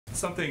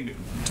something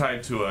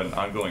tied to an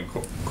ongoing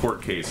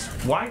court case,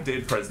 why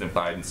did President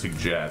Biden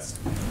suggest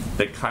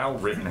that Kyle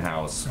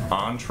Rittenhouse,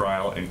 on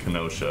trial in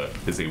Kenosha,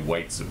 is a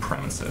white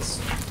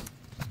supremacist?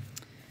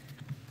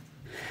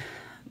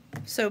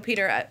 So,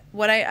 Peter,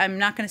 what I'm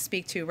not going to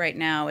speak to right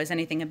now is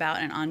anything about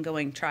an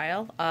ongoing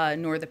trial,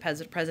 nor the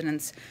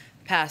president's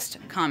past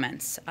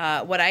comments.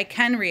 What I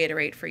can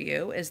reiterate for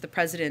you is the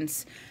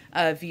president's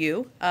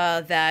view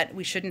that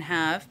we shouldn't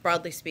have,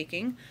 broadly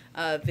speaking,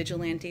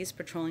 vigilantes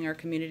patrolling our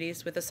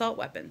communities with assault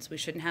weapons. We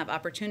shouldn't have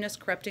opportunists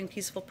corrupting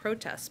peaceful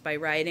protests by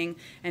rioting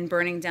and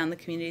burning down the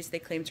communities they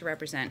claim to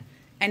represent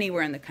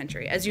anywhere in the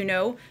country. As you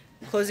know,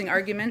 closing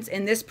arguments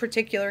in this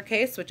particular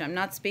case, which I'm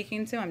not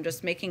speaking to, I'm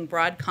just making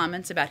broad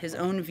comments about his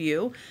own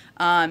view.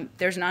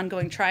 There's an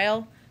ongoing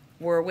trial.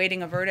 We're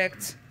awaiting a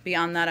verdict.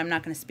 Beyond that, I'm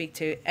not going to speak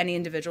to any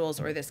individuals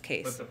or this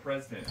case. But the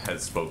president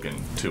has spoken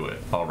to it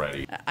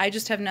already. I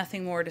just have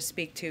nothing more to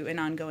speak to an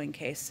ongoing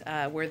case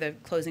where the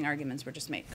closing arguments were just made.